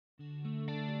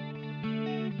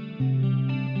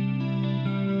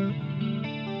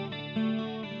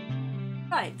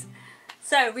Right,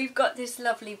 so we've got this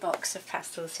lovely box of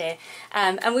pastels here,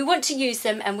 and we want to use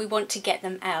them and we want to get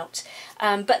them out.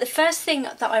 But the first thing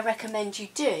that I recommend you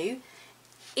do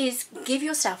is give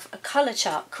yourself a colour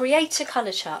chart. Create a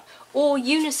colour chart, or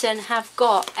Unison have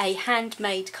got a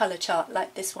handmade colour chart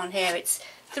like this one here. It's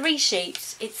 3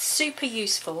 sheets. It's super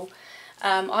useful.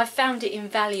 I've found it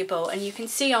invaluable, and you can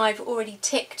see I've already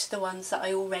ticked the ones that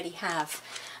I already have.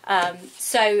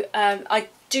 I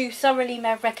do thoroughly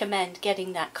recommend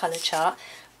getting that colour chart,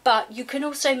 but you can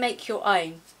also make your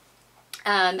own,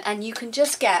 and you can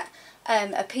just get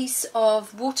a piece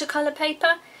of watercolour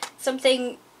paper.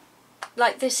 Something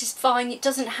like this is fine. It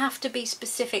doesn't have to be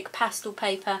specific pastel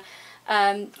paper,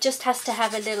 just has to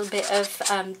have a little bit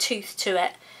of tooth to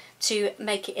it to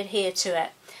make it adhere to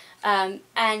it,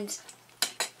 and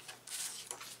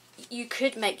you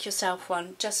could make yourself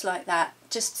one just like that,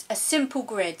 just a simple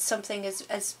grid, something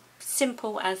as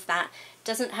simple as that.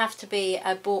 Doesn't have to be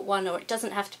a bought one, or it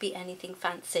doesn't have to be anything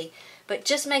fancy, but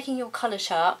just making your colour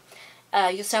chart,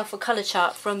 yourself a colour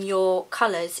chart from your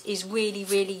colours is really,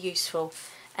 really useful.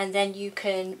 And then you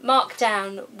can mark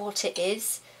down what it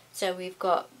is. So we've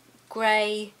got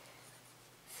grey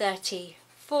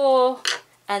 34,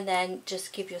 and then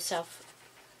just give yourself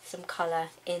some colour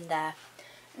in there.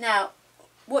 Now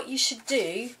what you should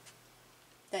do,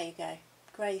 there you go,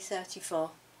 grey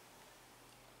 34.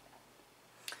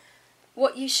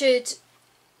 What you should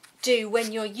do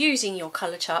when you're using your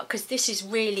colour chart, because this is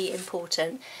really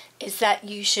important, is that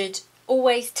you should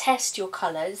always test your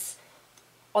colours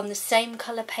on the same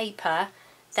colour paper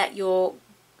that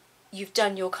you've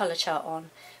done your colour chart on.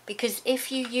 Because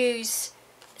if you use,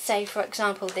 say for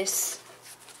example, this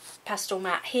pastel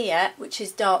matte here, which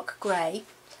is dark grey,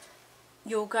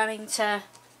 you're going to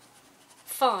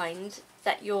find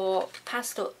that your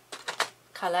pastel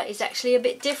colour is actually a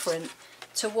bit different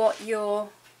to what's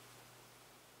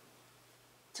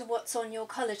on your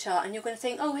colour chart, and you're going to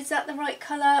think, oh, is that the right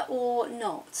colour or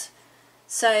not?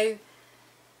 So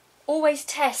always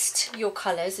test your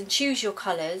colours and choose your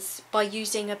colours by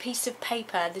using a piece of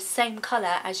paper the same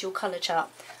colour as your colour chart.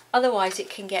 Otherwise it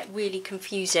can get really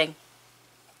confusing.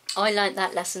 I learnt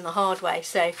that lesson the hard way,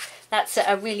 so that's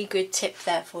a really good tip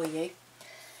there for you.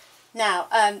 Now,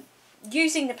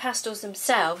 using the pastels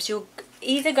themselves, you're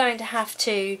either going to have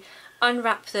to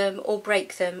unwrap them or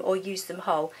break them or use them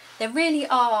whole. There really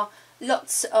are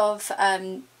lots of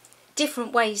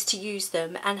different ways to use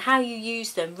them, and how you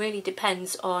use them really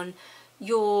depends on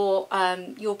your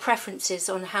preferences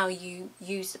on how you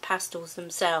use the pastels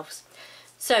themselves.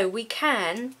 So we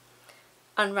can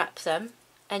unwrap them,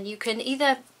 and you can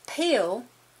either peel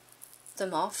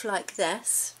them off like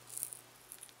this,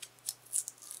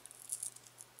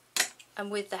 and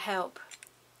with the help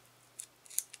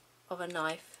of a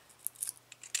knife,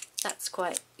 that's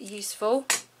quite useful,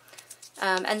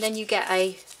 and then you get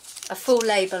a full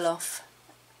label off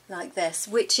like this,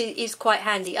 which is quite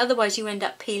handy. Otherwise you end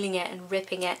up peeling it and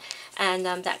ripping it, and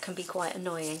that can be quite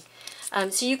annoying.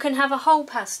 So you can have a whole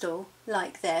pastel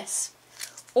like this,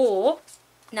 or,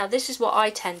 now this is what I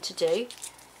tend to do,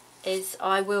 is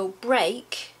I will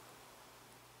break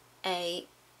a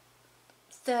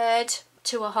third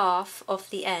to a half off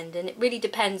the end, and it really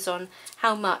depends on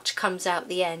how much comes out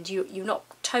the end. You're not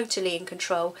totally in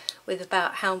control with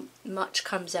about how much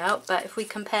comes out, but if we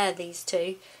compare these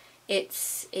two,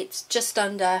 it's just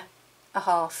under a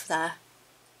half there.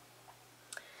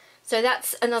 So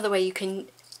that's another way you can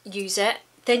use it.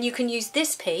 Then you can use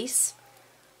this piece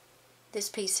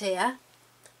here,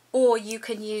 or you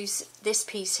can use this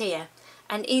piece here,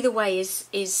 and either way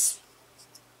is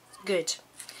good.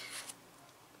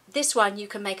 This one you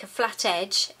can make a flat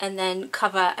edge and then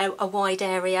cover a wide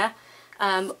area,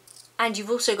 and you've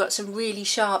also got some really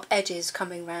sharp edges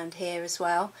coming around here as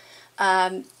well,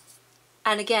 and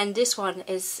again this one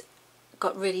is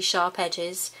got really sharp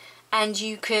edges, and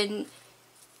you can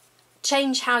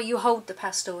change how you hold the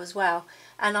pastel as well,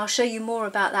 and I'll show you more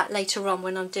about that later on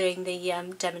when I'm doing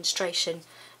the demonstration,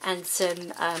 and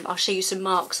I'll show you some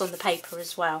marks on the paper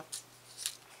as well.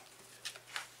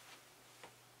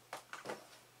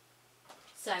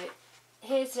 So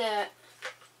here's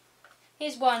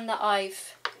one that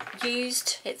I've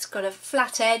used. It's got a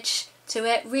flat edge to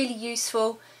it, really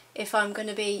useful if I'm going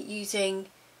to be using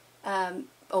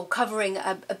or covering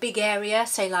a big area,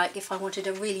 say like if I wanted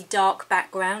a really dark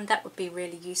background, that would be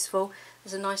really useful.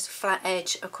 There's a nice flat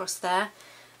edge across there.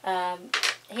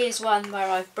 Here's one where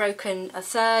I've broken a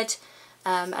third,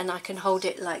 and I can hold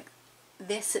it like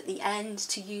this at the end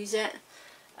to use it.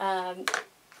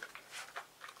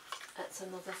 That's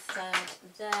another third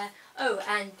there. Oh,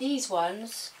 and these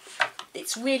ones,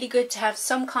 it's really good to have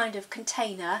some kind of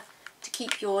container to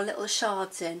keep your little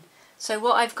shards in. So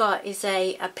what I've got is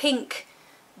a pink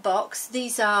box.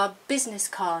 These are business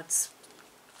cards,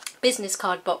 business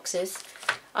card boxes.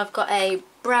 I've got a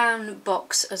brown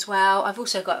box as well. I've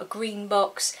also got a green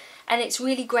box, and it's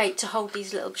really great to hold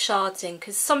these little shards in,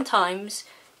 because sometimes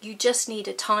you just need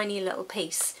a tiny little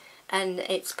piece and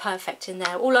it's perfect in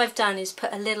there. All I've done is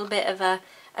put a little bit of a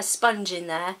sponge in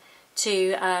there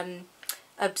to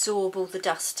absorb all the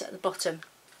dust at the bottom.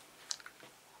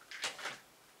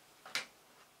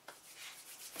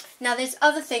 Now there's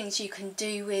other things you can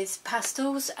do with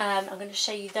pastels. I'm going to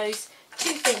show you those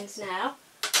two things now.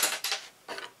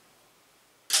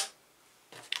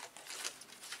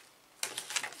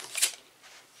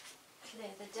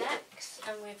 Clear the decks,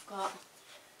 and we've got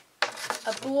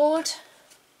a board.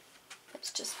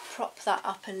 Let's just prop that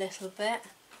up a little bit.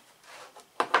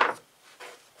 There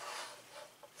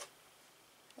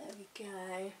we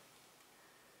go.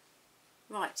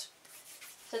 Right,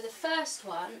 so the first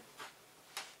one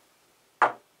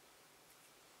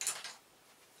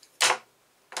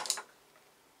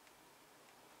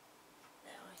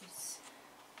is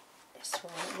this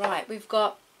one. Right, we've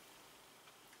got,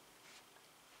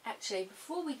 actually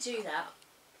before we do that,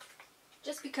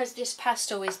 just because this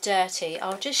pastel is dirty,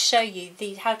 I'll just show you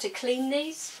how to clean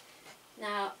these.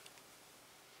 Now,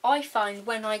 I find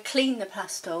when I clean the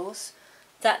pastels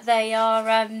that they are,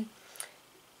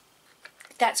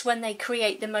 that's when they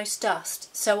create the most dust.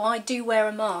 So I do wear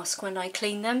a mask when I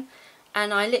clean them,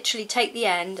 and I literally take the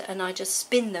end and I just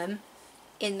spin them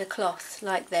in the cloth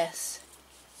like this,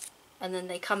 and then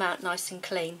they come out nice and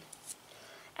clean.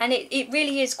 And it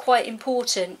really is quite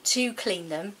important to clean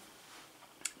them,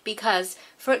 because,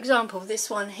 for example, this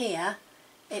one here,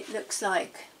 it looks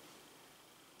like,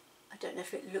 I don't know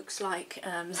if it looks like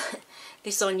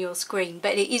this on your screen,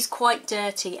 but it is quite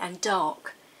dirty and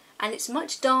dark, and it's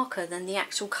much darker than the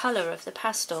actual colour of the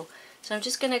pastel. So I'm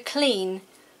just going to clean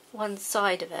one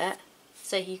side of it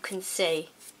so you can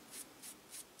see.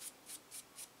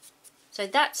 So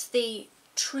that's the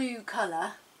true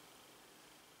colour,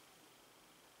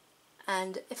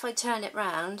 and if I turn it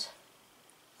round,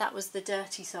 that was the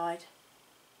dirty side.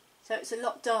 So it's a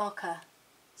lot darker.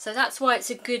 So that's why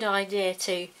it's a good idea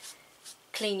to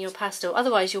clean your pastel,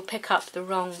 otherwise you'll pick up the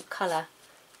wrong colour.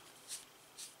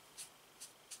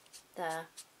 There.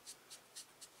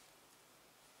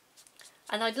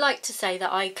 And I'd like to say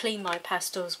that I clean my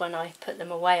pastels when I put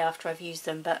them away after I've used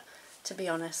them, but to be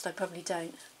honest, I probably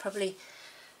don't. Probably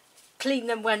clean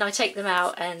them when I take them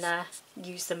out and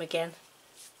use them again.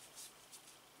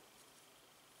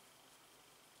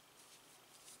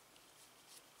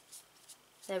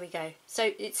 There we go.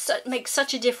 So it makes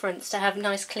such a difference to have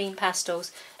nice clean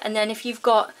pastels. And then if you've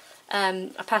got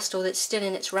a pastel that's still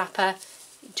in its wrapper,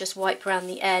 just wipe around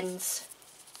the ends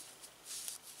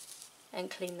and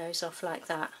clean those off like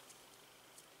that.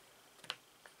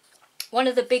 One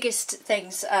of the biggest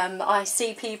things I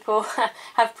see people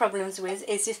have problems with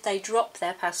is if they drop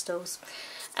their pastels,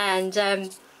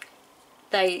 and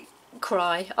they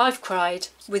cry. I've cried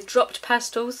with dropped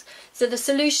pastels. So the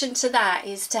solution to that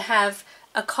is to have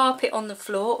a carpet on the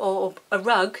floor, or a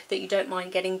rug that you don't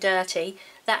mind getting dirty.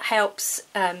 That helps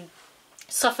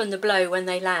soften the blow when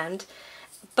they land.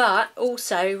 But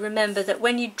also remember that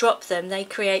when you drop them, they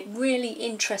create really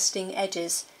interesting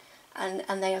edges,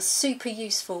 and they are super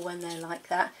useful when they're like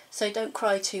that. So don't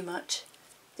cry too much.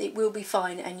 It will be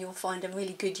fine, and you'll find a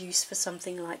really good use for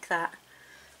something like that.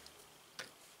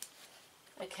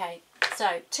 Okay,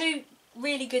 so two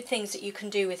really good things that you can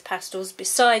do with pastels,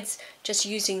 besides just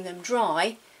using them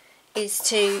dry, is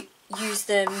to use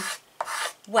them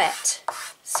wet.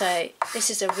 So this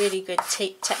is a really good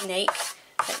technique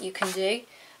that you can do.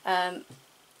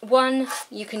 One,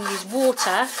 you can use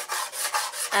water,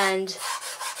 and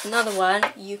another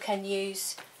one, you can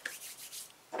use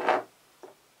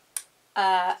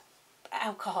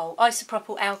alcohol,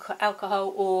 isopropyl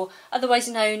alcohol, or otherwise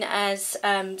known as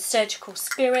surgical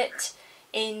spirit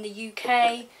in the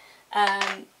UK,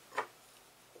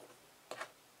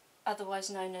 otherwise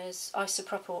known as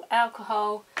isopropyl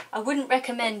alcohol. I wouldn't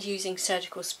recommend using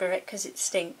surgical spirit because it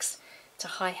stinks to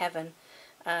high heaven.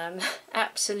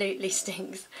 Absolutely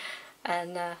stinks,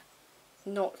 and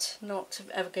not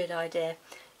a good idea.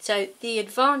 So the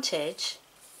advantage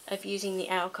of using the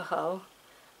alcohol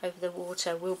over the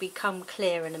water will become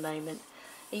clear in a moment.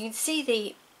 You can see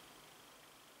the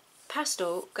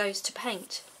pastel goes to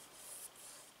paint.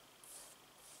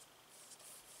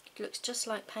 It looks just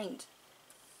like paint,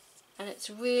 and it's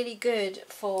really good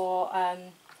for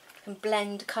can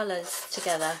blend colours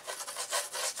together.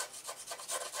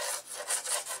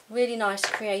 Really nice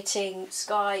creating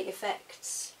sky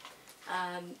effects,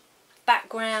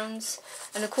 backgrounds,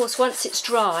 and of course once it's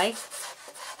dry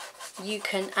you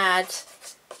can add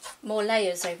more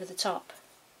layers over the top.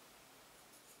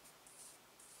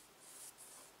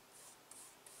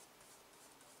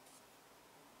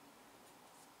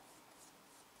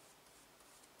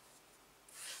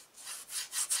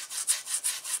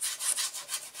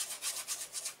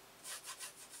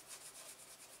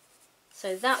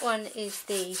 So that one is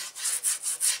the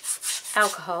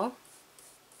alcohol.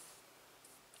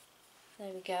 There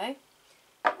we go.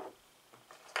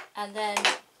 And then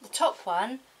the top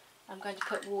one, I'm going to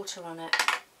put water on it.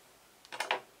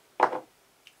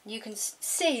 You can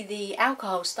see the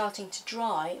alcohol starting to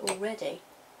dry already.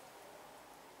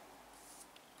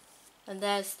 And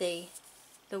there's the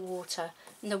water.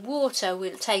 And the water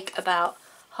will take about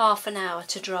half an hour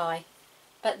to dry.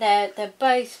 But they're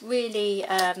both really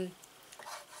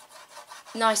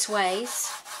nice ways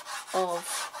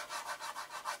of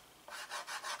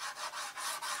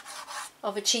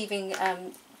achieving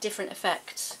different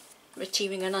effects,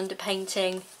 achieving an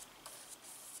underpainting.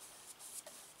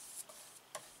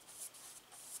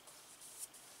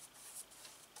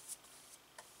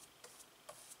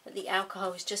 But the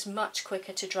alcohol is just much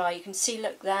quicker to dry. You can see,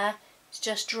 look there, it's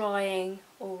just drying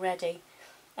already,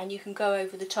 and you can go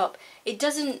over the top. It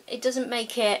doesn't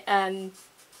make it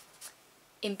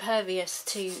impervious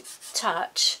to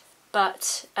touch,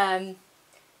 but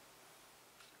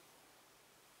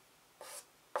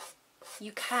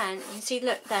you can see,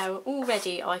 look there,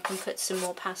 already I can put some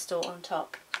more pastel on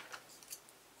top.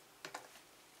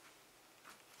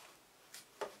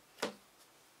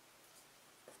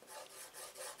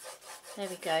 There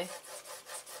we go.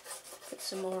 Put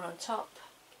some more on top.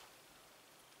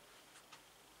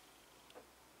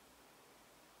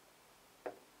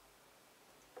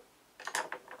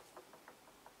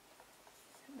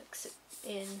 Mix it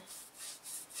in.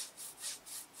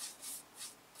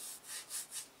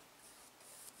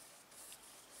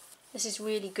 This is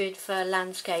really good for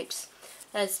landscapes.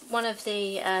 There's one of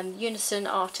the Unison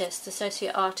artists,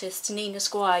 associate artists, Nina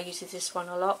Squire, uses this one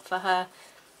a lot for her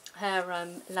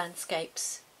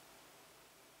landscapes.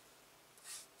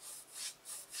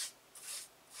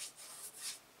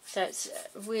 So it's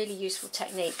a really useful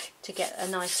technique to get a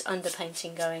nice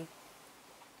underpainting going.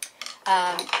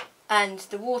 And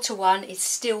the water one is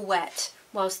still wet,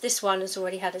 whilst this one has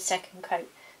already had a second coat.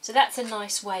 So that's a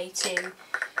nice way to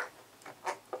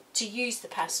use the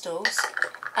pastels.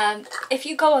 If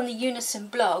you go on the Unison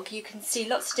blog, you can see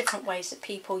lots of different ways that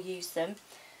people use them.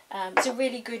 It's a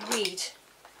really good read,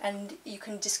 and you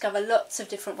can discover lots of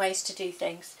different ways to do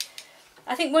things.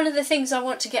 I think one of the things I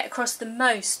want to get across the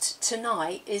most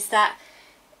tonight is that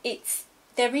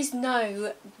there is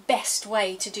no best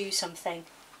way to do something.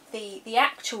 The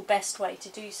actual best way to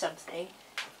do something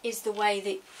is the way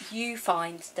that you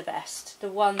find the best, the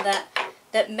one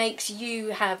that makes you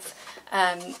have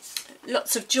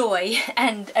lots of joy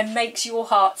and makes your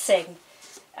heart sing.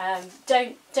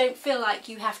 Don't feel like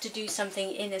you have to do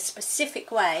something in a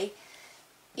specific way.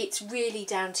 It's really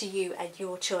down to you and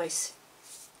your choice.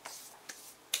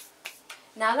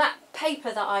 Now that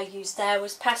paper that I used there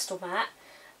was Pastel Matte.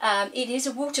 It is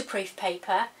a waterproof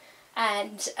paper,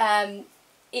 and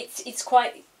it's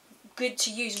quite good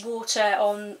to use water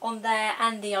on there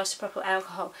and the isopropyl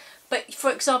alcohol. But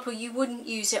for example, you wouldn't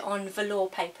use it on velour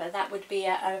paper. That would be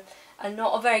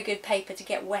not a very good paper to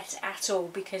get wet at all,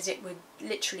 because it would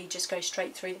literally just go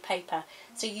straight through the paper.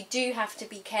 So you do have to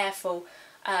be careful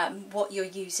what you're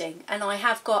using. And I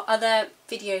have got other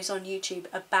videos on YouTube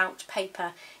about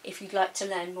paper if you'd like to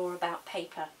learn more about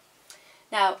paper.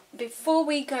 Now, before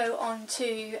we go on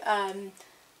to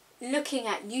looking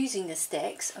at using the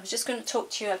sticks, I was just going to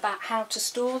talk to you about how to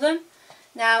store them.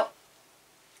 Now,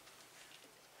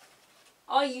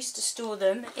 I used to store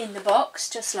them in the box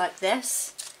just like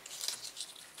this.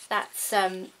 That's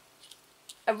a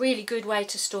really good way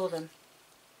to store them.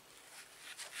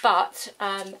 But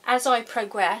as I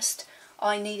progressed,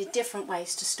 I needed different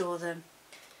ways to store them.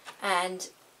 And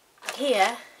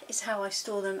here is how I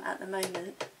store them at the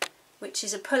moment, which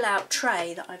is a pull-out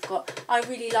tray that I've got. I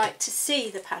really like to see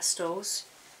the pastels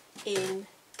in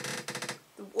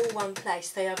all one place.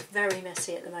 They are very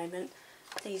messy at the moment.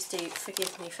 Please do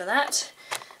forgive me for that.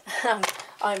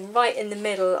 I'm right in the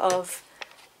middle of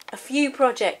a few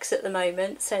projects at the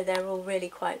moment, so they're all really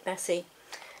quite messy.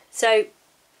 So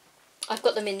I've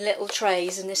got them in little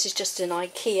trays, and this is just an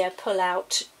IKEA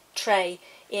pull-out tray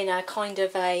in a kind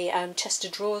of a chest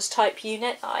of drawers type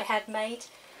unit that I had made.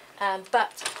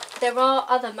 But there are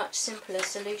other much simpler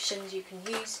solutions you can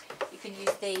use. You can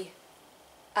use the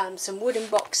some wooden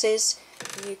boxes.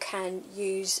 You can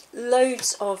use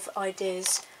loads of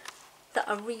ideas that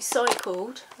are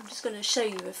recycled. I'm just going to show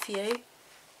you a few.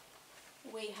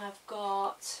 We have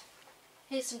got,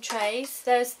 here's some trays.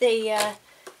 There's the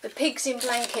pigs in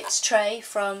blankets tray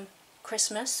from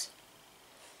Christmas.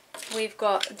 We've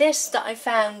got this that I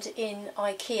found in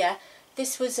IKEA.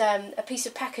 This was a piece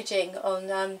of packaging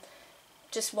on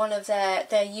just one of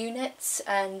their units,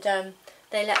 and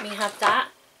they let me have that.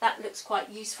 That looks quite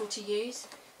useful to use.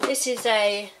 This is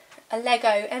a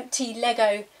empty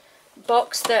Lego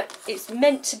box that is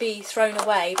meant to be thrown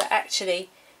away, but actually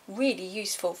really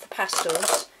useful for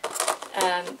pastels.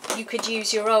 You could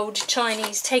use your old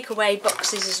Chinese takeaway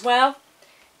boxes as well.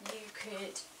 You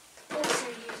could also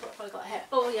use, what have I got here?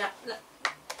 Oh yeah, look.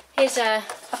 Here's a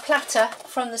platter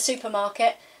from the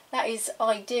supermarket. That is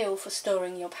ideal for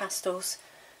storing your pastels.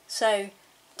 So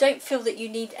don't feel that you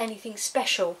need anything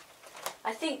special.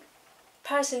 I think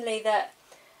personally that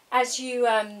as you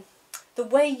the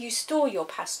way you store your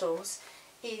pastels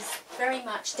is very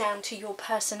much down to your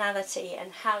personality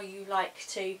and how you like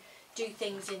to do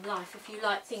things in life. If you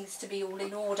like things to be all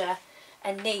in order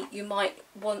and neat, you might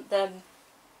want them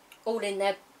all in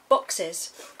their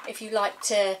boxes. If you like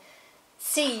to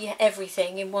see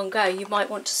everything in one go, you might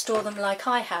want to store them like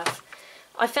I have.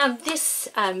 I found this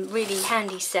really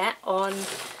handy set on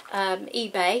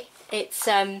eBay. It's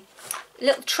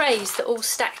little trays that all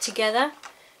stack together,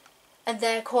 and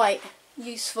they're quite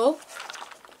useful.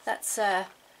 That's a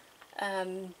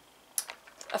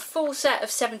full set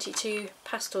of 72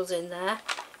 pastels in there,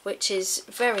 which is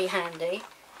very handy.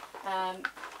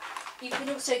 You can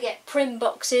also get prim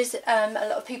boxes. A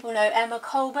lot of people know Emma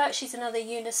Colbert. She's another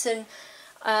Unison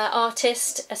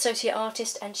artist, associate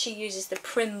artist, and she uses the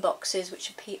prim boxes, which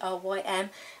are PRYM,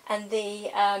 and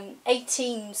the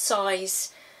 18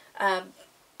 size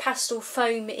pastel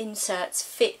foam inserts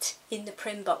fit in the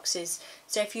prim boxes.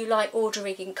 So if you like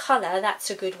ordering in colour, that's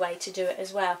a good way to do it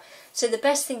as well. So the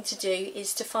best thing to do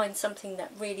is to find something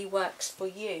that really works for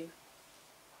you.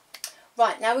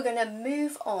 Right, now we're going to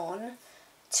move on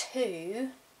to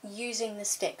using the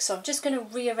sticks. So I'm just going to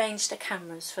rearrange the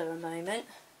cameras for a moment.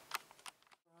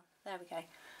 There we go.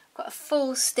 I've got a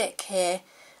full stick here,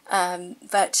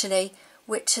 virtually,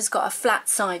 which has got a flat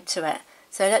side to it.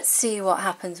 So let's see what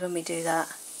happens when we do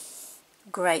that.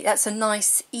 Great, that's a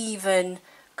nice even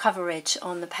coverage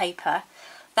on the paper.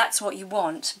 That's what you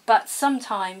want, but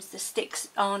sometimes the sticks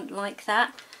aren't like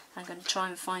that. I'm going to try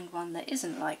and find one that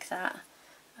isn't like that.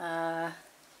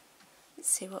 Let's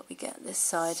see what we get this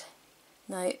side.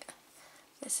 No,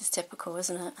 this is typical,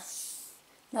 isn't it?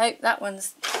 No, that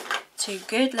one's too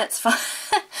good. Let's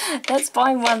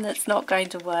find one that's not going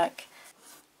to work.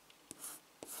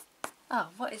 Oh,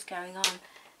 what is going on?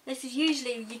 This is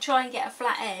usually, you try and get a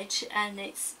flat edge, and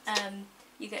it's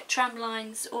you get tram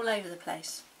lines all over the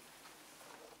place.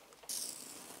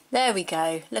 There we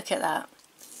go, look at that.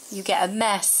 You get a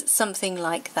mess, something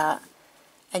like that,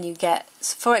 and you get,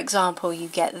 for example, you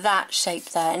get that shape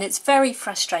there, and it's very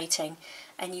frustrating,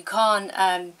 and you can't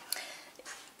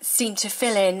seem to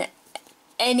fill in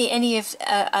any of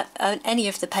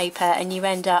the paper, and you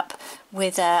end up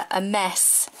with a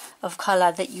mess of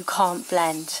colour that you can't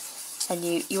blend, and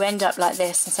you end up like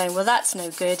this and saying, well, that's no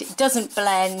good, it doesn't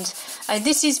blend. And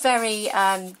this is very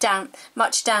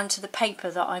much down to the paper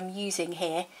that I'm using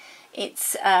here.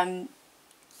 It's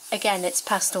again, it's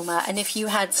pastel matte, and if you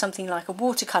had something like a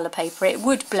watercolour paper, it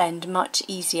would blend much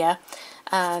easier.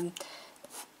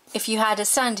 If you had a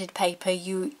sanded paper,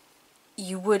 you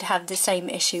would have the same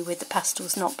issue with the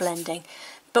pastels not blending.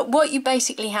 But what you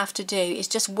basically have to do is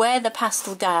just wear the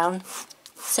pastel down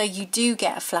so you do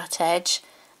get a flat edge,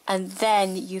 and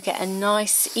then you get a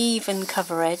nice even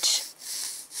coverage,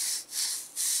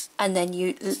 and then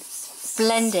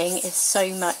blending is so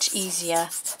much easier.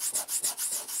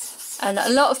 And a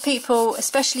lot of people,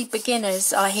 especially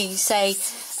beginners, I hear you say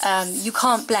you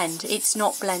can't blend, it's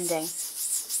not blending.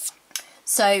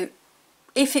 So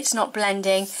if it's not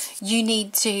blending, you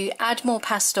need to add more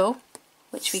pastel,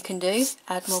 which we can do,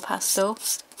 add more pastel,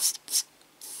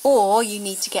 or you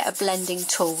need to get a blending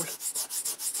tool.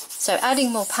 So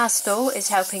adding more pastel is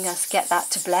helping us get that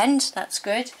to blend, that's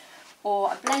good.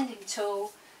 Or a blending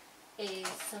tool is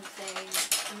something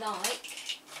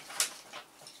like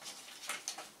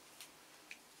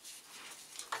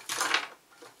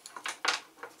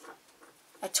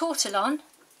a tortillon.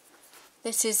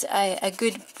 This is a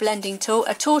good blending tool.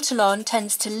 A tortillon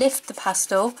tends to lift the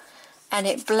pastel, and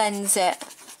it blends it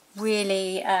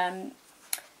really,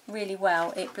 really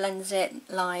well. It blends it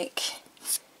like,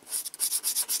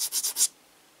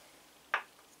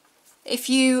 if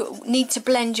you need to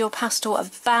blend your pastel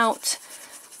about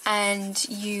and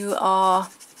you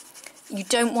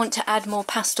don't want to add more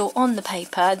pastel on the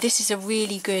paper, this is a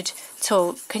really good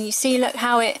tool. Can you see, look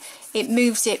how it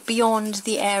moves it beyond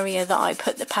the area that I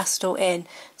put the pastel in,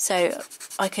 so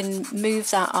I can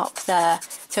move that up there,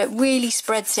 so it really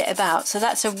spreads it about. So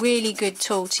that's a really good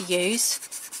tool to use.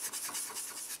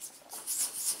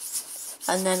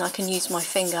 And then I can use my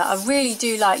finger. I really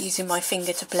do like using my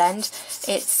finger to blend.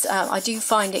 It's I do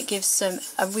find it gives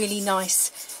a really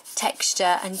nice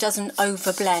texture and doesn't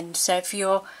over blend. So if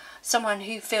you're someone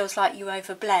who feels like you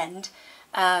over blend,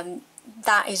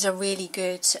 that is a really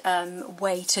good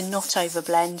way to not over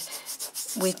blend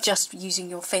with just using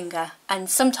your finger. And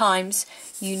sometimes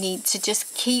you need to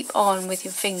just keep on with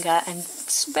your finger, and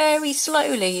very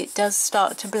slowly it does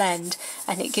start to blend,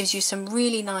 and it gives you some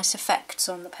really nice effects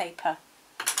on the paper.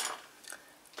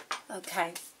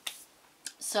 Okay,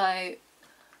 so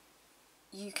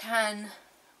you can,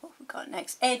 what have we got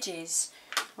next? Edges.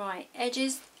 Right,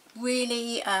 edges,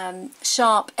 really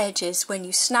sharp edges when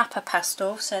you snap a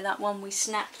pastel. So that one we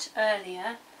snapped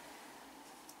earlier,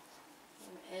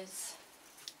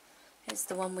 here's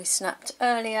the one we snapped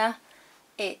earlier.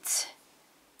 It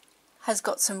has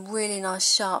got some really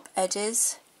nice sharp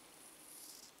edges,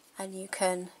 and you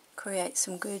can create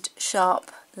some good sharp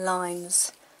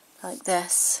lines like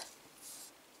this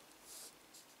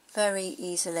very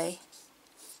easily,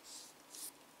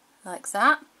 like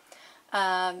that.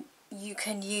 You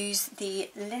can use the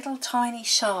little tiny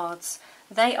shards.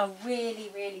 They are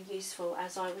really, really useful,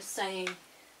 as I was saying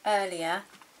earlier.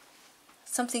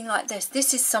 Something like this.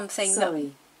 This is something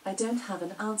Sorry, I don't have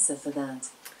an answer for that.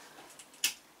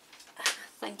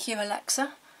 Thank you,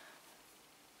 Alexa.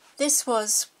 This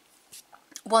was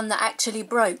one that actually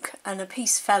broke and a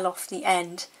piece fell off the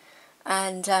end,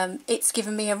 and it's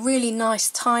given me a really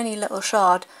nice tiny little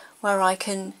shard where I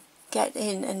can get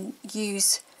in and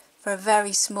use for a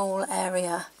very small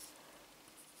area.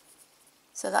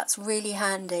 So that's really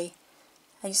handy.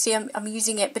 And you see I'm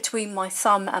using it between my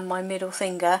thumb and my middle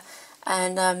finger,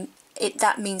 and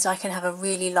that means I can have a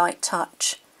really light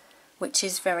touch, which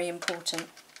is very important.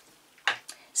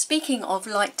 Speaking of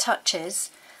light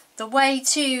touches, the way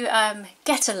to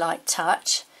get a light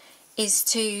touch is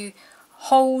to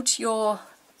hold your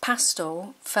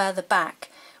pastel further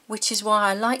back, which is why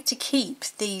I like to keep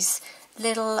these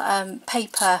little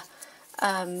paper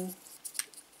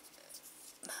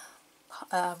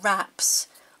wraps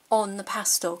on the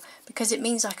pastel, because it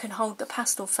means I can hold the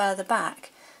pastel further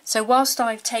back. So whilst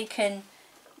I've taken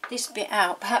this bit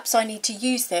out, perhaps I need to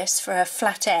use this for a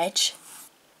flat edge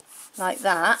like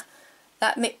that.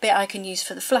 That bit I can use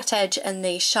for the flat edge and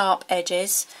the sharp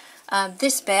edges.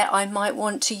 This bit I might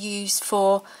want to use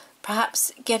for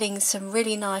perhaps getting some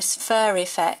really nice fur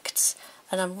effects,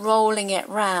 and I'm rolling it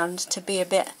round to be a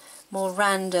bit more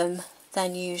random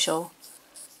than usual.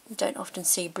 You don't often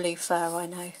see blue fur, I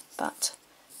know, but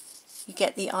you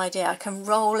get the idea. I can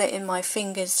roll it in my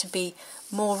fingers to be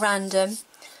more random,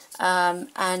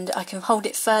 and I can hold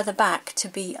it further back to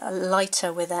be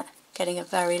lighter with it, getting a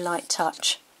very light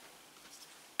touch.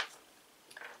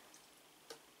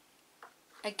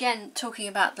 Again, talking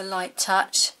about the light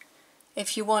touch,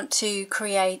 if you want to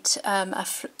create an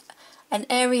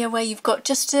area where you've got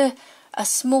just a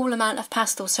small amount of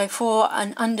pastel, so for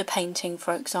an underpainting,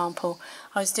 for example,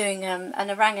 I was doing an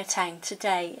orangutan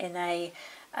today in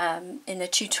a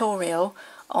tutorial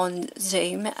on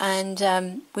Zoom,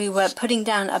 and we were putting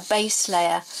down a base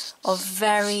layer of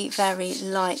very, very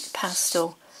light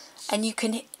pastel, and you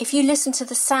can, if you listen to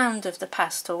the sound of the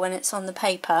pastel when it's on the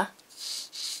paper,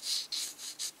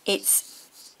 it's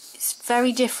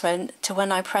very different to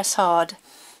when I press hard.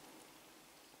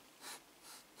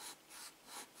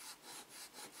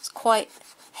 It's quite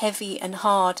heavy and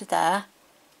hard there,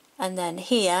 and then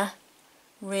here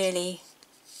really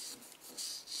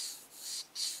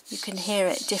you can hear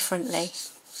it differently.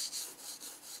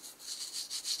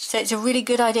 So it's a really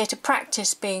good idea to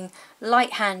practice being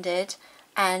light-handed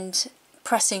and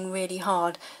pressing really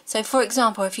hard. So for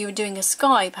example, if you were doing a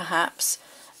sky perhaps,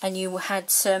 and you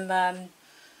had some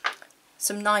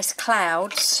nice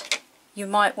clouds, you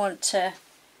might want to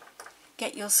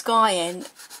get your sky in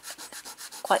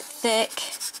quite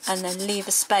thick and then leave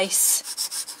a space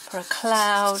for a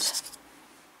cloud.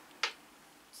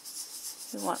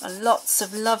 We want lots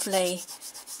of lovely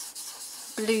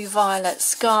blue-violet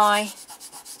sky,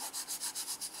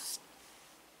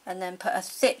 and then put a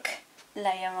thick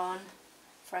layer on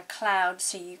for a cloud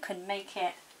so you can make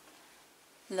it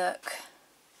look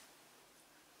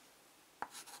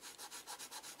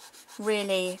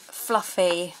really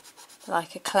fluffy,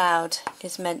 like a cloud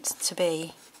is meant to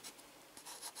be.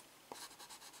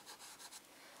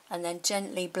 and then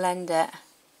gently blend it.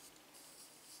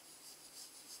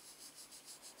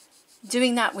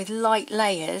 Doing that with light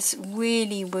layers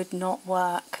really would not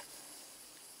work.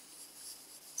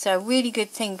 So a really good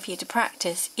thing for you to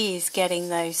practice is getting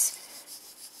those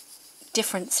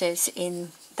differences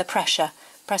in the pressure.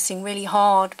 Pressing really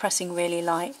hard, pressing really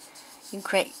light. You can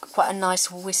create quite a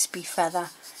nice wispy feather.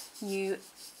 You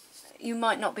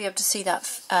might not be able to see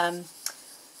that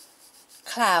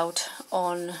cloud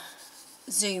on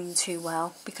Zoom too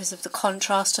well because of the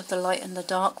contrast of the light and the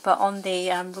dark, but on the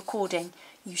recording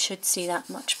you should see that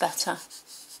much better.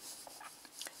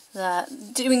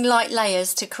 Doing light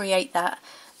layers to create that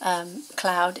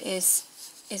cloud is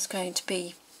going to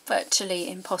be virtually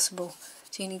impossible,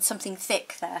 so you need something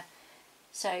thick there.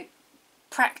 So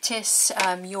practice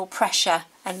your pressure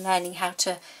and learning how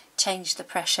to change the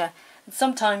pressure. And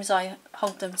sometimes I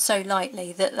hold them so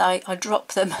lightly that I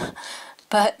drop them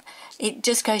but it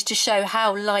just goes to show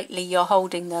how lightly you're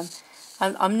holding them.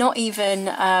 I'm not even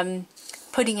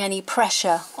putting any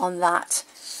pressure on that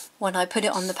when I put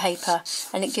it on the paper,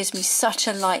 and it gives me such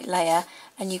a light layer,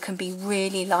 and you can be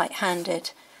really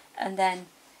light-handed. And then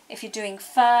if you're doing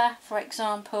fur, for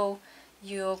example,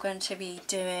 you're going to be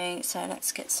doing, so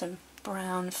let's get some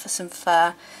brown for some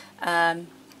fur.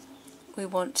 We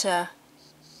want to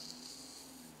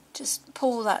just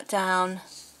pull that down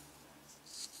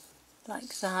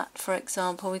like that, for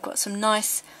example. We've got some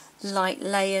nice light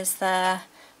layers there,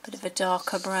 bit of a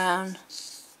darker brown.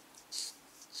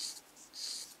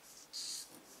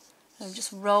 I'm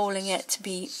just rolling it to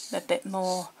be a bit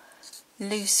more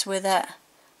loose with it,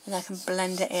 and I can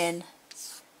blend it in,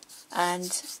 and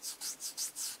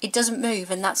it doesn't move,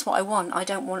 and that's what I want. I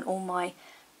don't want all my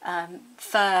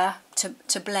fur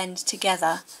to blend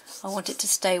together. I want it to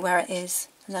stay where it is,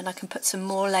 and then I can put some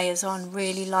more layers on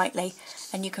really lightly,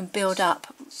 and you can build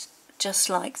up just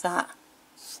like that.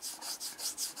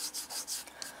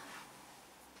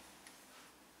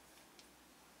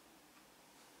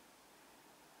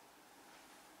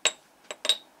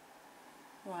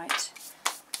 Right,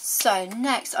 so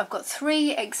next I've got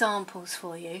 3 examples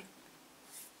for you,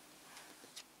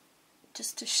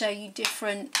 just to show you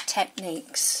different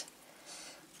techniques.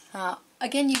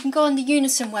 Again, you can go on the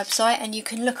Unison website and you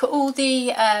can look at all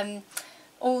the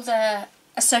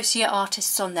associate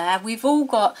artists on there. We've all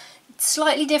got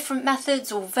slightly different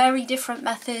methods or very different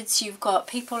methods. You've got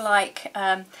people like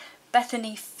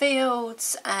Bethany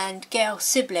Fields and Gail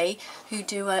Sibley, who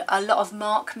do a lot of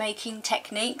mark making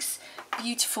techniques,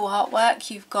 beautiful artwork.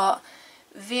 You've got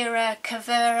Vera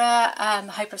Cavera, I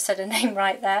hope I've said her name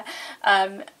right there.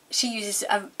 She uses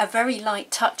a very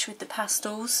light touch with the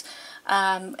pastels.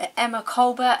 Emma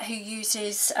Colbert, who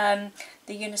uses the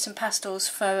Unison pastels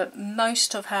for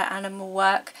most of her animal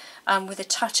work, with a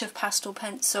touch of pastel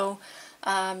pencil.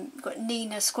 We've got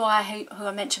Nina Squire, who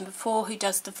I mentioned before, who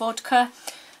does the vodka.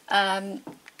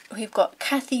 We've got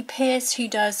Kathy Pierce, who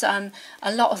does a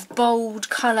lot of bold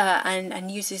colour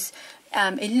and uses,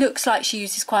 it looks like she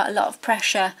uses quite a lot of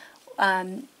pressure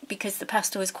because the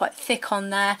pastel is quite thick on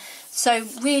there. So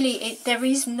really there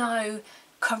is no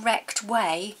correct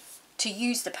way to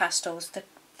use the pastels.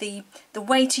 The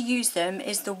way to use them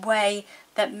is the way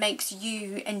that makes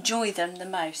you enjoy them the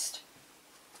most.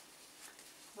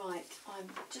 Right, I'm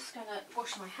just going to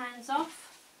wash my hands off.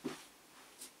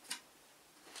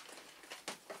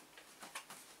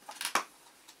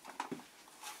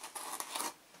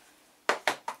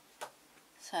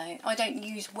 So I don't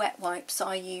use wet wipes,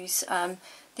 I use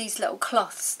these little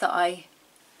cloths that I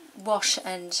wash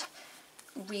and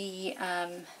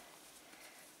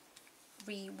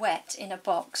re-wet in a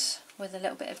box with a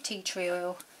little bit of tea tree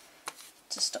oil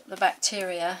to stop the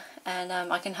bacteria, and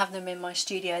I can have them in my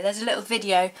studio. There's a little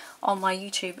video on my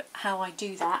YouTube how I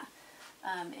do that.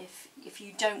 If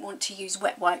you don't want to use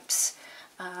wet wipes,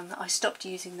 I stopped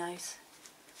using those.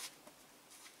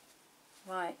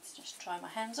 Right, just dry my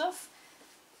hands off.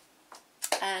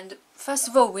 And first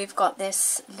of all, we've got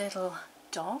this little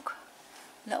dog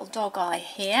eye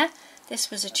here.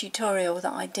 This was a tutorial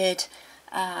that I did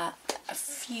a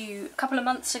couple of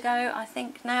months ago, I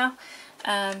think now.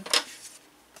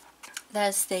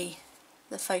 There's the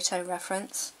photo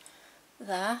reference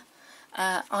there.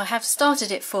 I have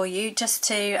started it for you just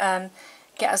to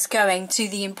get us going to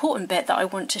the important bit that I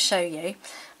want to show you.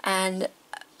 And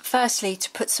firstly,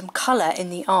 to put some colour in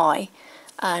the eye,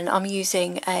 and I'm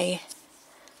using a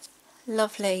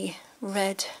lovely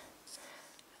red,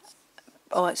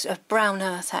 it's a brown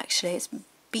earth actually, it's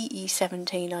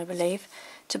BE17 I believe,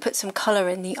 to put some colour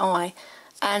in the eye.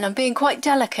 And I'm being quite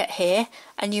delicate here,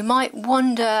 and you might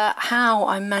wonder how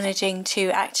I'm managing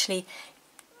to actually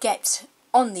get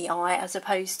on the eye as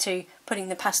opposed to putting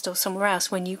the pastel somewhere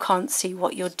else when you can't see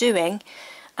what you're doing,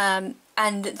 and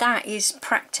that is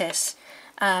practice.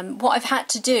 What I've had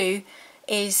to do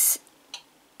is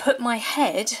put my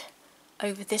head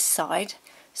over this side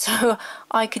so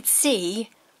I could see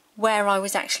where I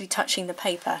was actually touching the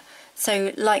paper,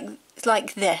 so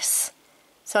like this,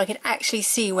 so I could actually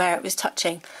see where it was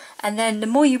touching. And then the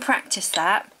more you practice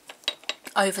that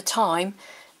over time,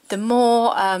 the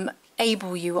more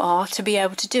able you are to be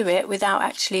able to do it without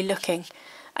actually looking.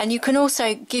 And you can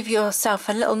also give yourself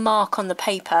a little mark on the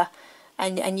paper,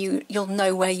 and you'll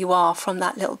know where you are from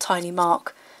that little tiny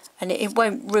mark, and it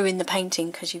won't ruin the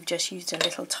painting because you've just used a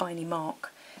little tiny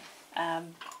mark.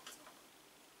 And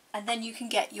then you can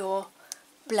get your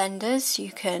blenders,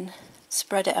 you can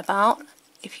spread it about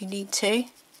if you need to.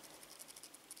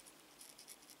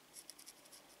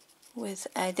 With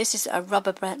this is a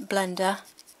rubber blender.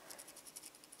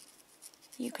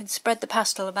 You can spread the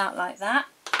pastel about like that,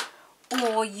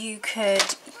 or you could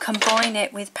combine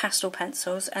it with pastel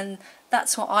pencils, and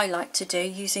that's what I like to do,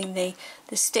 using the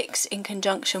sticks in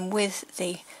conjunction with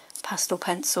the pastel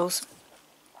pencils.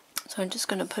 So I'm just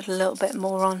going to put a little bit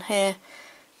more on here,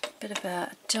 a bit of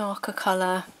a darker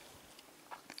colour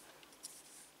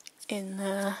in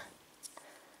there.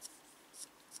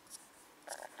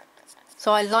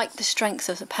 So I like the strength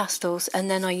of the pastels, and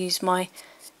then I use my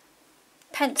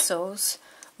pencils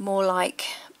more like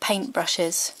paint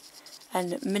brushes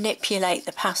and manipulate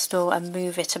the pastel and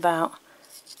move it about.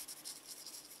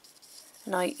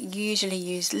 And I usually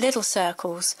use little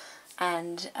circles,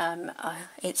 and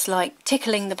it's like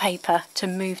tickling the paper to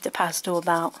move the pastel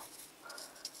about.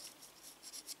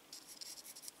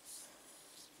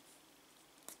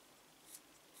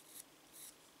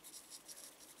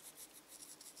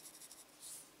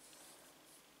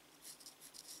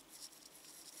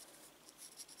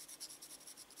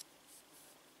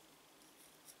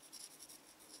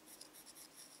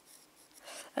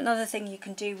 Another thing you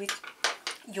can do with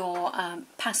your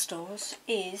pastels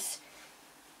is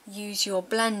use your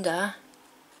blender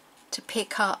to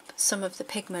pick up some of the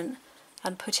pigment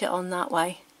and put it on that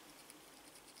way.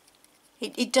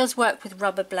 It does work with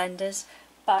rubber blenders,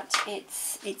 but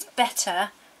it's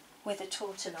better with a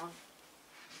tortillon.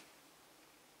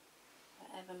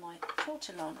 Wherever my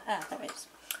tortillon, there it is,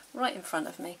 right in front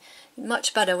of me.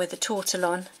 Much better with a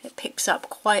tortillon. It picks up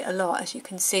quite a lot, as you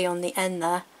can see on the end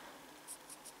there.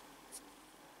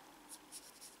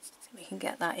 We can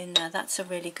get that in there. That's a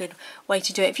really good way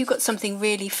to do it. If you've got something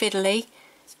really fiddly,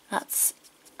 that's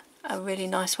a really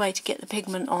nice way to get the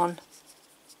pigment on,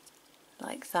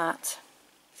 like that.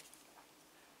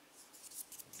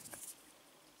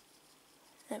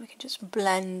 Then we can just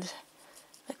blend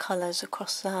the colours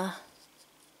across there.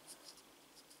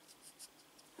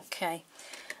 Okay,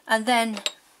 and then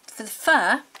for the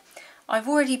fur, I've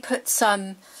already put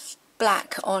some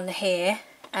black on here,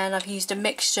 and I've used a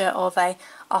mixture of a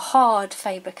hard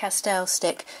Faber-Castell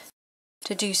stick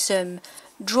to do some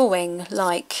drawing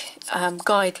like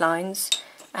guidelines,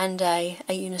 and a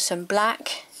Unison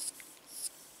black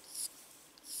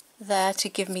there to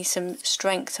give me some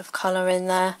strength of colour in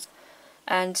there.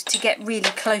 And to get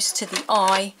really close to the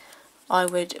eye, I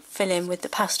would fill in with the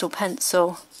pastel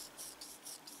pencil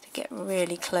to get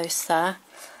really close there.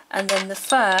 And then the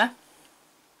fur,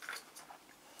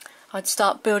 I'd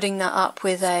start building that up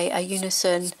with a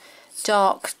Unison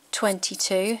dark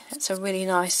 22. It's a really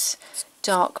nice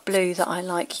dark blue that I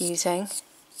like using.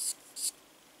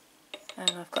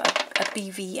 And I've got a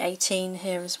BV18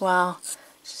 here as well.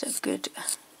 It's a good,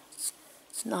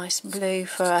 nice blue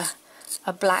for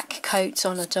a black coat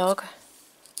on a dog.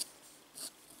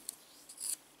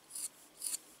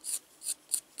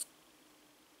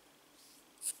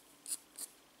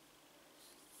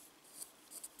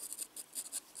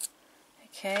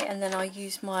 Okay, and then I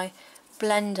use my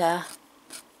blender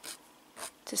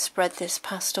to spread this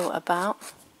pastel about.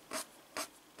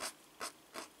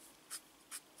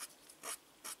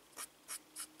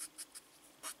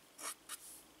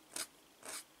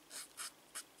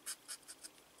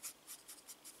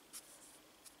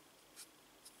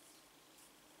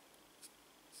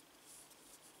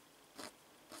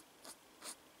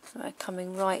 We're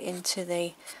coming right into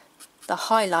the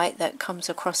highlight that comes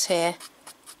across here.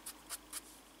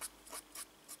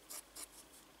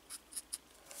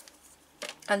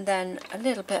 And then a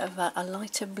little bit of a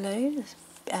lighter blue,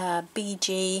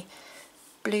 BG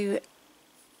blue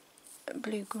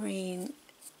green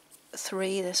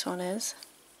 3, this one is.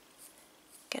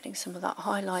 Getting some of that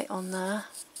highlight on there.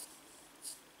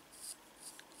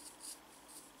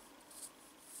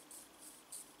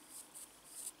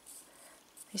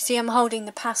 You see, I'm holding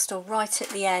the pastel right at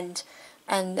the end,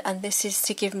 and this is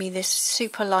to give me this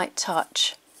super light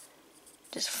touch,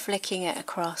 just flicking it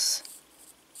across.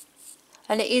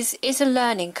 And it is a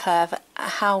learning curve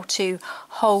how to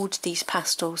hold these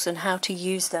pastels and how to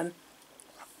use them.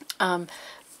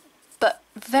 But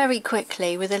very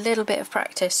quickly, with a little bit of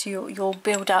practice, you'll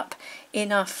build up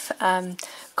enough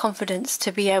confidence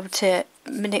to be able to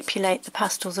manipulate the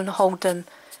pastels and hold them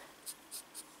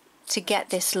to get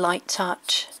this light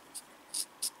touch.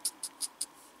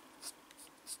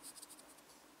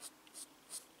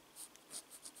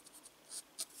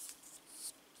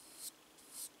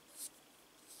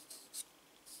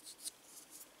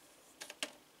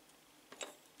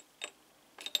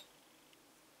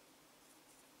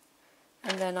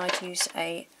 And then I'd use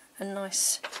a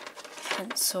nice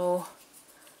pencil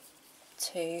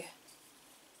to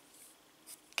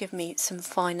give me some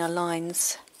finer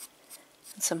lines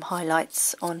and some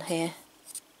highlights on here.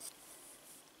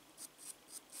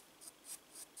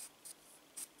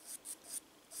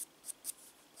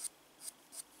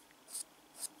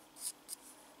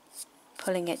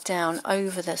 Pulling it down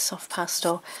over the soft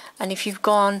pastel, and if you've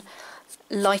gone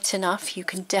light enough you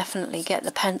can definitely get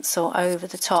the pencil over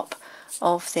the top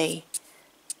of the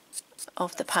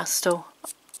pastel.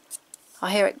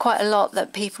 I hear it quite a lot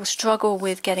that people struggle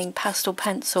with getting pastel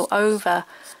pencil over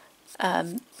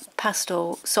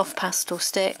soft pastel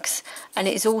sticks, and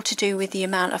it is all to do with the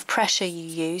amount of pressure you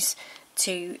use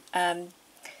to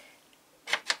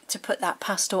put that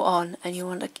pastel on, and you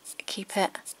want to keep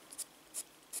it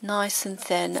nice and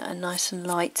thin and nice and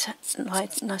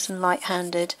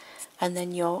light-handed, and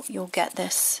then you'll get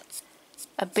this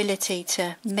ability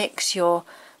to mix your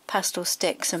pastel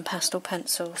sticks and pastel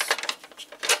pencils.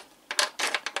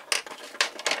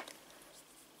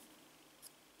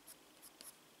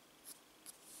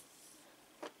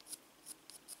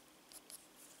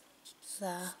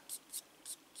 There.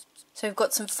 So we've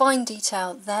got some fine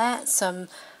detail there, some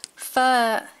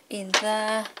fur in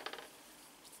there.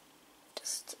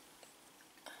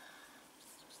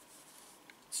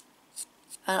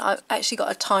 And I've actually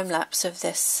got a time lapse of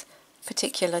this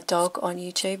particular dog on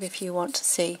YouTube if you want to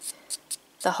see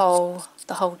the whole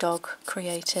dog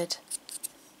created.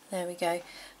 There we go.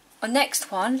 Our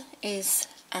next one is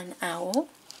an owl.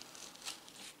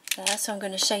 So I'm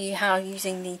going to show you how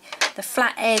using the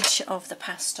flat edge of the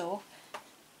pastel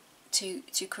to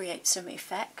create some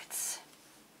effects.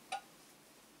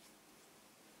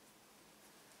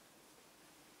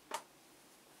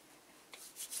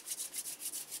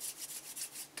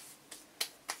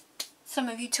 Some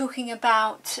of you talking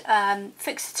about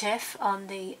fixative on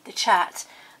the chat.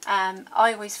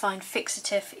 I always find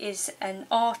fixative is an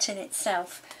art in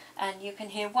itself, and you can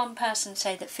hear one person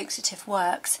say that fixative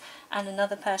works and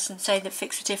another person say that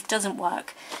fixative doesn't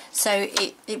work. So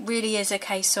it really is a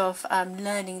case of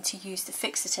learning to use the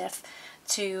fixative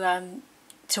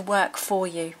to work for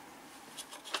you.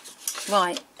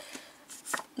 Right,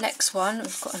 next one,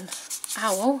 we've got an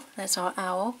owl. There's our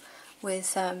owl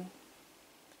with a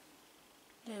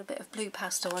little bit of blue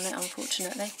pastel on it,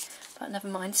 unfortunately, but never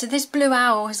mind. So this blue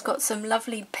owl has got some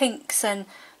lovely pinks and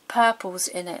purples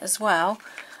in it as well,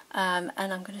 and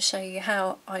I'm going to show you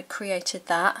how I created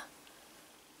that.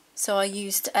 So I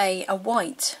used a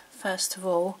white first of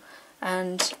all,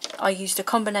 and I used a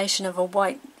combination of a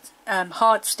white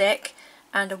hard stick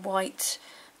and a white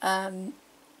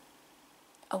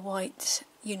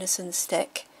Unison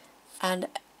stick, and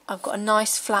I've got a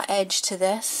nice flat edge to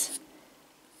this,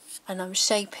 and I'm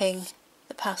shaping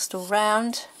the pastel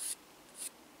round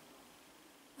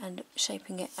and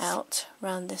shaping it out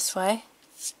round this way.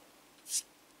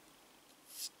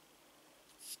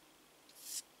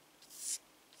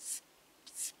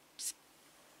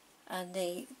 And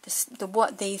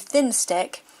the thin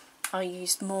stick I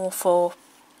used more for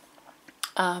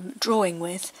drawing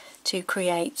with, to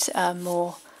create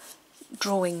more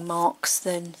drawing marks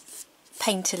than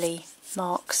painterly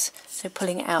marks, so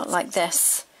pulling it out like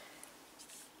this.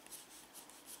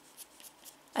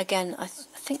 Again, I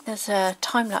think there's a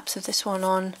time lapse of this one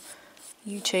on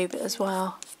YouTube as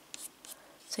well.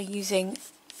 So using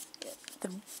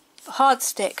the hard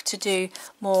stick to do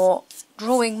more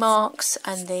drawing marks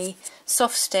and the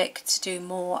soft stick to do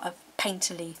more of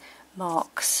painterly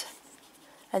marks.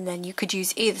 And then you could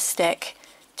use either stick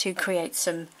to create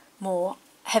some more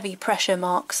heavy pressure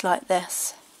marks like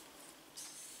this.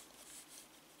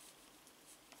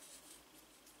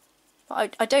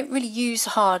 But I don't really use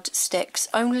hard sticks,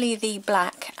 only the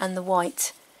black and the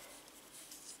white.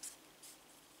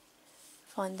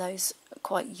 I find those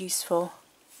quite useful.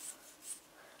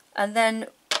 And then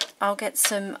I'll get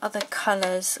some other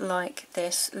colours like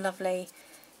this lovely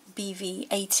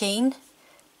BV18,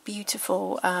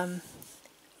 beautiful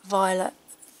violet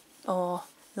or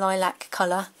lilac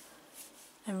colour,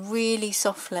 and really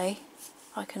softly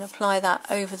I can apply that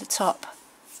over the top.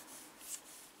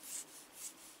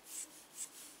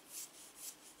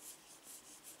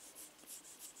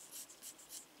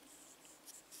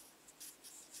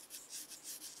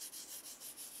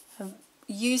 I'm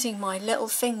using my little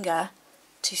finger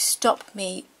to stop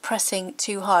me pressing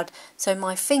too hard, so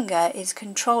my finger is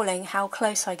controlling how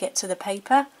close I get to the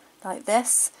paper, like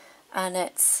this, and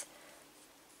it's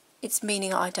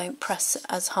meaning I don't press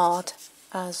as hard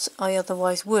as I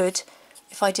otherwise would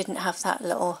if I didn't have that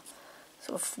little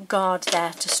sort of guard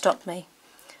there to stop me.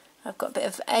 I've got a bit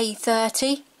of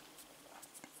A30.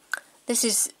 This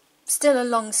is still a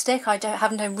long stick. I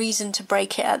have no reason to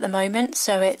break it at the moment,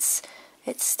 so it's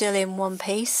still in one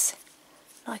piece.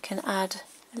 I can add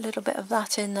a little bit of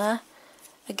that in there.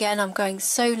 Again, I'm going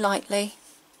so lightly.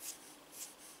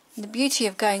 And the beauty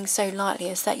of going so lightly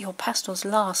is that your pastels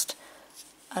last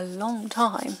a long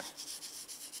time.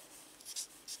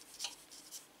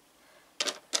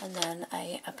 And then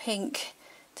a pink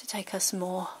to take us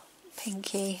more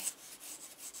pinky.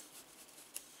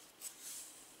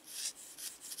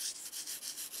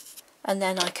 And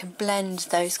then I can blend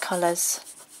those colours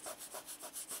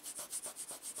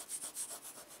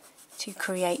to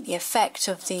create the effect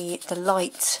of the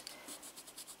light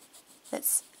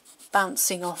that's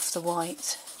bouncing off the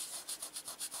white.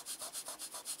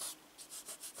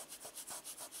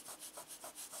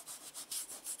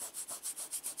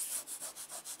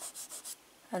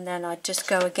 And then I just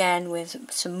go again with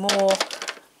some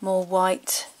more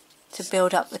white to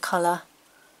build up the colour.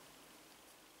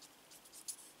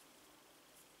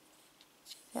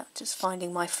 Yeah, just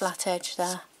finding my flat edge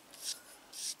there.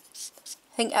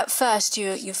 I think at first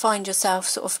you find yourself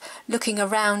sort of looking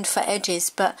around for edges,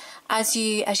 but as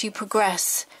you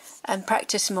progress and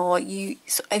practice more, you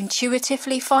sort of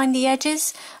intuitively find the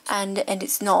edges, and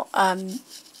it's not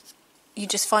you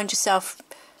just find yourself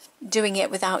doing it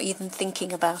without even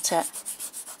thinking about it.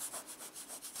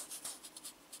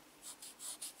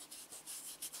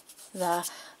 There.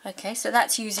 Okay, so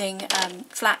that's using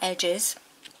flat edges,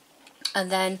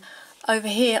 and then over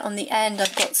here on the end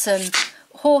I've got some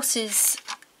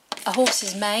a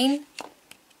horse's mane.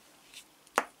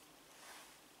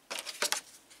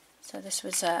 So this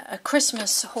was a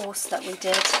Christmas horse that we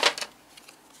did,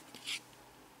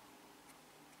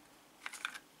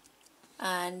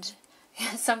 and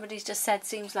somebody's just said,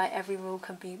 seems like every rule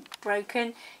can be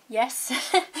broken. Yes,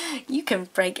 you can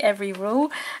break every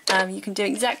rule. You can do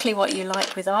exactly what you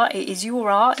like with art. It is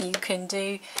your art. You can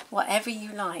do whatever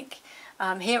you like.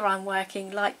 Here I'm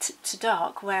working light to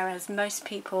dark, whereas most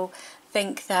people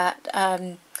think that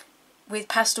with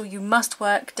pastel you must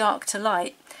work dark to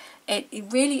light. It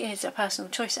really is a personal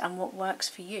choice and what works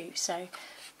for you. So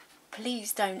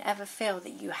please don't ever feel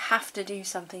that you have to do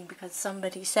something because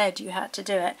somebody said you had to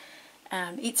do it.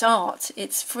 It's art,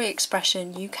 it's free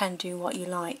expression, you can do what you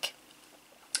like.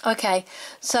 Okay,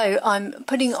 so I'm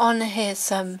putting on here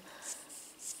some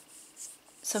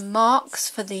marks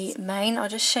for the mane. I'll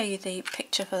just show you the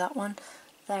picture for that one.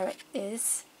 There it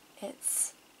is.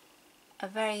 It's a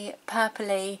very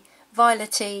purpley,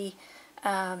 violety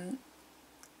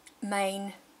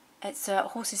mane. It's a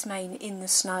horse's mane in the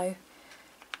snow.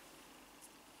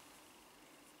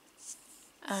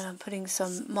 And I'm putting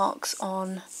some marks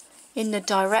on in the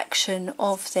direction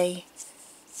of the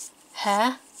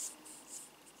hair,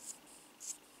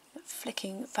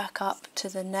 flicking back up to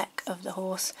the neck of the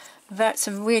horse.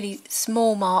 Some really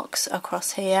small marks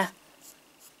across here,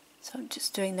 so I'm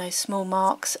just doing those small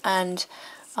marks, and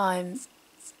I'm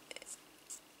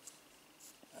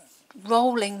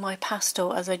rolling my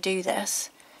pastel as I do this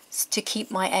to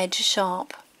keep my edge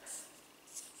sharp,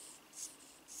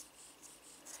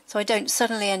 so I don't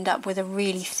suddenly end up with a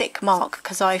really thick mark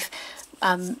because I've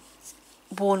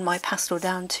worn my pastel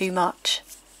down too much.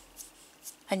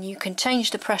 And you can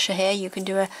change the pressure here. You can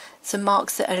do some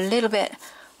marks that are a little bit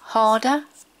harder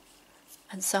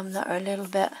and some that are a little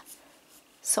bit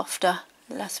softer,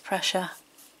 less pressure.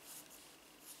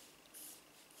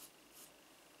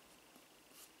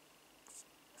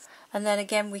 And then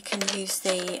again we can use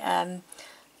the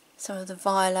some of the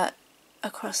violet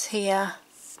across here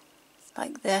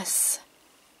like this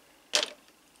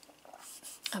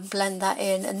and blend that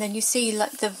in, and then you see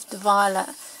like the violet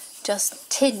just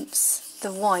tints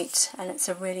the white and it's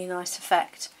a really nice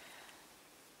effect.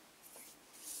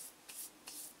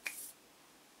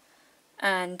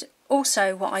 And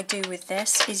also what I do with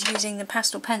this is using the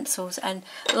pastel pencils, and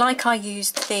like I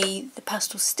used the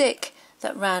pastel stick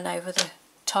that ran over the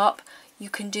top, you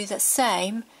can do the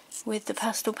same with the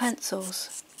pastel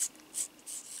pencils.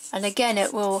 And again,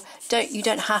 you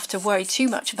don't have to worry too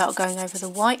much about going over the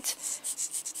white.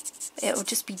 It will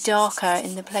just be darker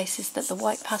in the places that the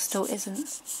white pastel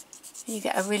isn't. You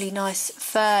get a really nice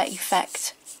fur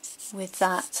effect with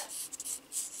that.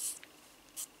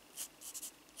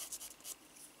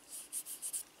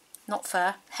 Not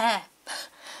fur, hair.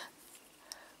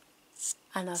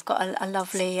 And I've got a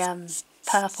lovely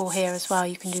purple here as well,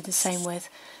 you can do the same with,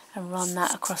 and run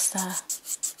that across there.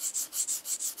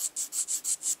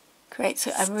 Creates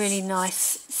a really nice,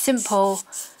 simple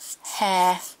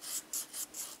hair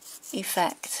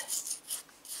effect.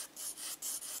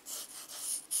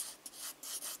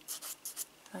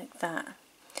 Like that.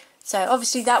 So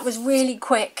obviously that was really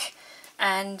quick,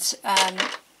 and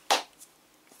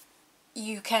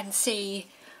you can see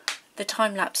the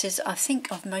time lapses, I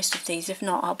think, of most of these. If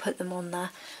not, I'll put them on there.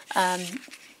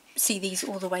 See these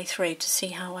all the way through to see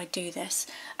how I do this.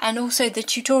 And also the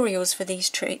tutorials for these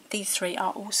three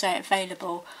are also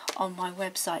available on my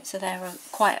website, so they're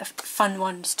quite fun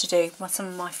ones to do. Some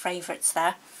of my favourites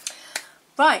there.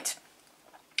 Right,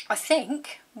 I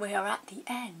think we are at the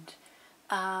end.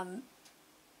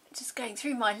 Just going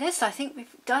through my list, I think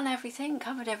we've done everything,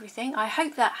 covered everything. I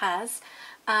hope that has.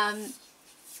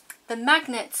 The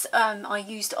magnets I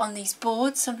used on these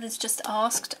boards, someone's just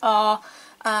asked, are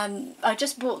I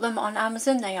just bought them on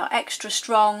Amazon. They are extra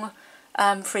strong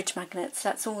fridge magnets.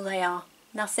 That's all they are.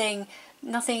 Nothing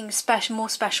special, more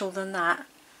special than that.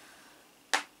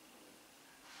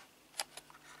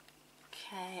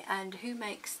 Okay, and who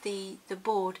makes the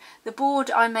board? The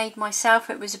board I made myself.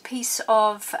 It was a piece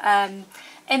of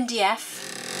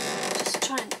MDF. Just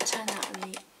try and turn that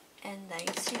on the end there. You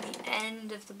can see the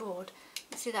end of the board.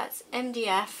 You see that's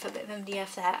MDF, a bit of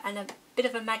MDF there, and a bit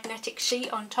of a magnetic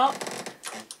sheet on top.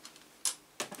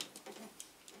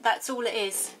 That's all it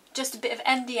is. Just a bit of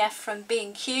MDF from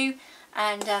B&Q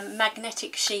and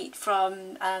magnetic sheet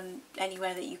from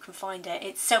anywhere that you can find it.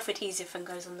 It's self-adhesive and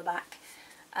goes on the back.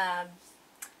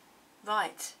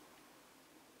 Right.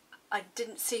 I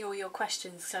didn't see all your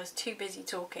questions because I was too busy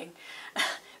talking.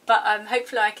 But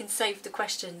hopefully I can save the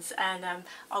questions, and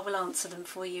I will answer them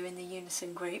for you in the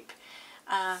Unison group.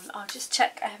 I'll just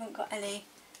check I haven't got any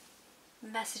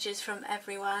messages from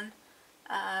everyone.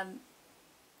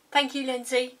 Thank you,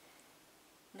 Lindsay.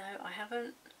 No, I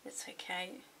haven't. It's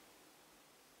okay.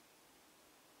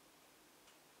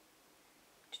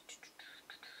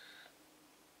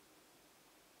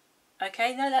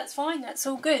 Okay, no, that's fine. That's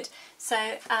all good. So,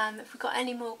 if we've got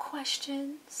any more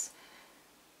questions.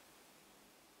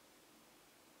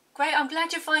 Great, I'm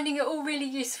glad you're finding it all really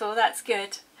useful. That's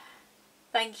good.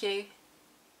 Thank you.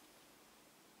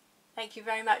 Thank you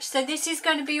very much. So this is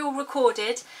going to be all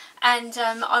recorded, and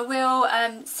I will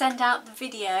send out the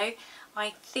video.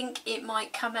 I think it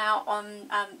might come out on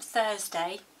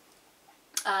Thursday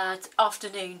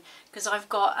afternoon, because I've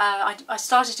got I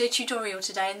started a tutorial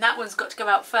today, and that one's got to go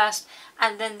out first,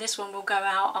 and then this one will go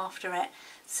out after it.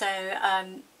 So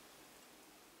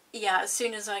yeah, as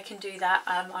soon as I can do that,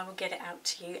 I will get it out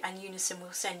to you, and Unison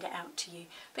will send it out to you.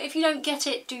 But if you don't get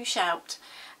it, do shout.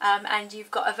 And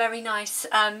you've got a very nice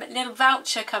little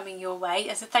voucher coming your way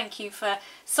as a thank you for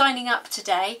signing up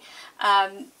today,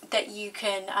 that you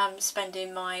can spend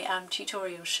in my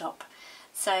tutorial shop.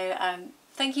 So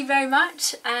thank you very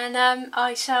much, and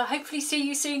I shall hopefully see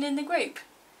you soon in the group.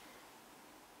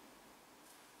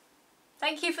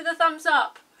 Thank you for the thumbs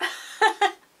up.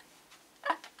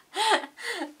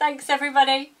 Thanks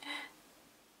everybody.